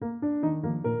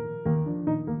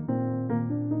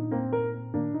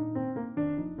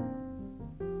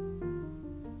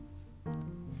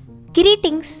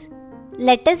Greetings!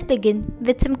 Let us begin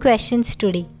with some questions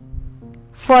today.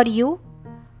 For you,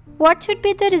 what should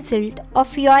be the result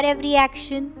of your every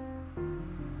action?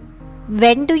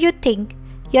 When do you think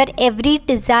your every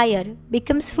desire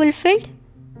becomes fulfilled?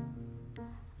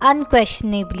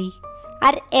 Unquestionably,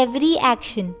 our every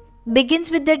action begins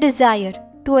with the desire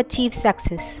to achieve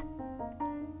success.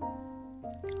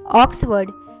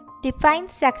 Oxford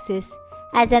defines success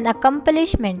as an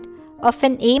accomplishment of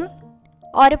an aim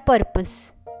or a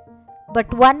purpose.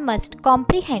 But one must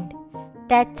comprehend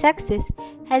that success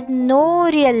has no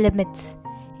real limits.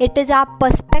 It is our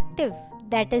perspective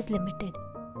that is limited.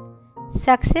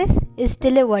 Success is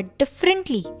delivered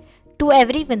differently to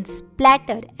everyone's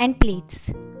platter and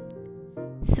plates.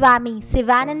 Swami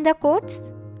Sivananda quotes,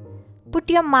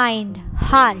 "Put your mind,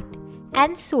 heart,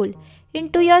 and soul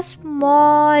into your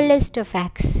smallest of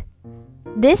acts.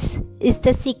 This is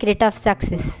the secret of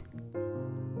success."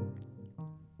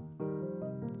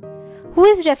 Who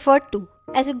is referred to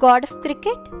as a god of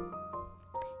cricket?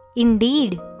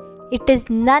 Indeed, it is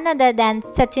none other than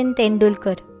Sachin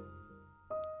Tendulkar.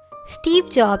 Steve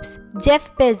Jobs, Jeff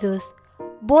Bezos,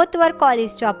 both were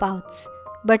college dropouts,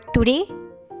 but today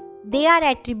they are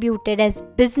attributed as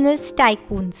business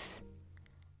tycoons.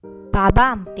 Baba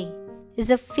Amte is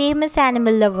a famous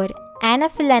animal lover and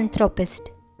a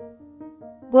philanthropist.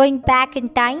 Going back in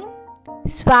time,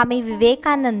 Swami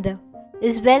Vivekananda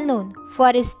is well known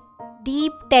for his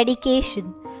deep dedication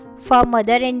for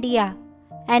Mother India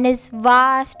and his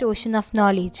vast ocean of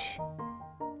knowledge.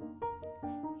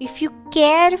 If you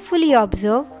carefully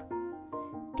observe,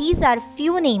 these are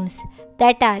few names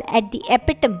that are at the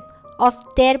epitome of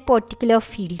their particular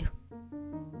field.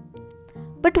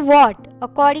 But what,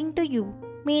 according to you,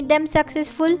 made them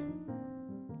successful?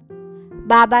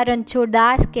 बाबा रणछोड़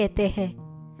दास कहते हैं,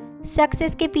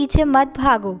 success के पीछे मत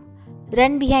भागो,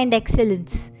 run behind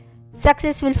excellence.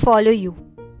 Success will follow you.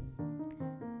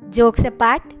 Jokes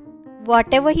apart,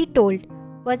 whatever he told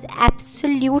was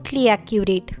absolutely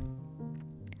accurate.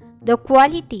 The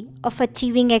quality of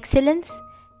achieving excellence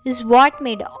is what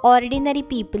made ordinary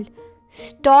people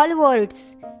stalwarts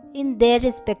in their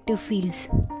respective fields.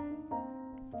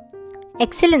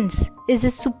 Excellence is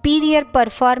a superior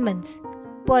performance,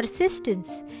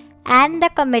 persistence, and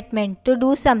the commitment to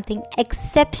do something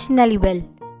exceptionally well.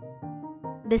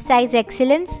 Besides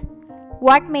excellence,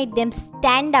 what made them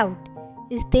stand out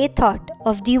is they thought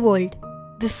of the world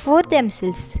before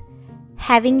themselves,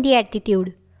 having the attitude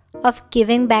of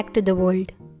giving back to the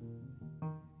world.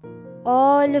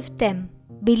 All of them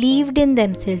believed in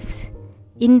themselves,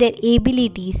 in their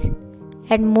abilities,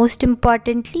 and most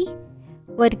importantly,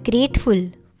 were grateful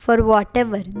for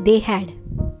whatever they had.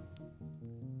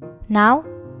 Now,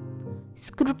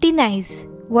 scrutinize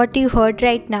what you heard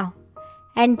right now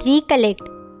and recollect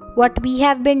what we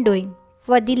have been doing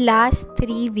for the last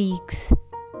 3 weeks.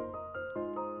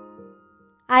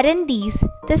 Aren't these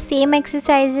the same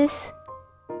exercises?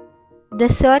 The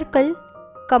circle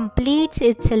completes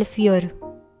itself here.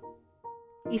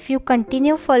 If you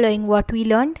continue following what we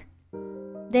learned,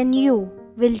 then you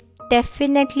will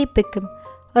definitely become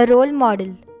a role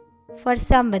model for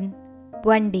someone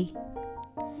one day.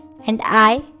 And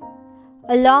I,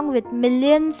 along with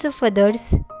millions of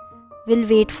others, will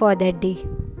wait for that day.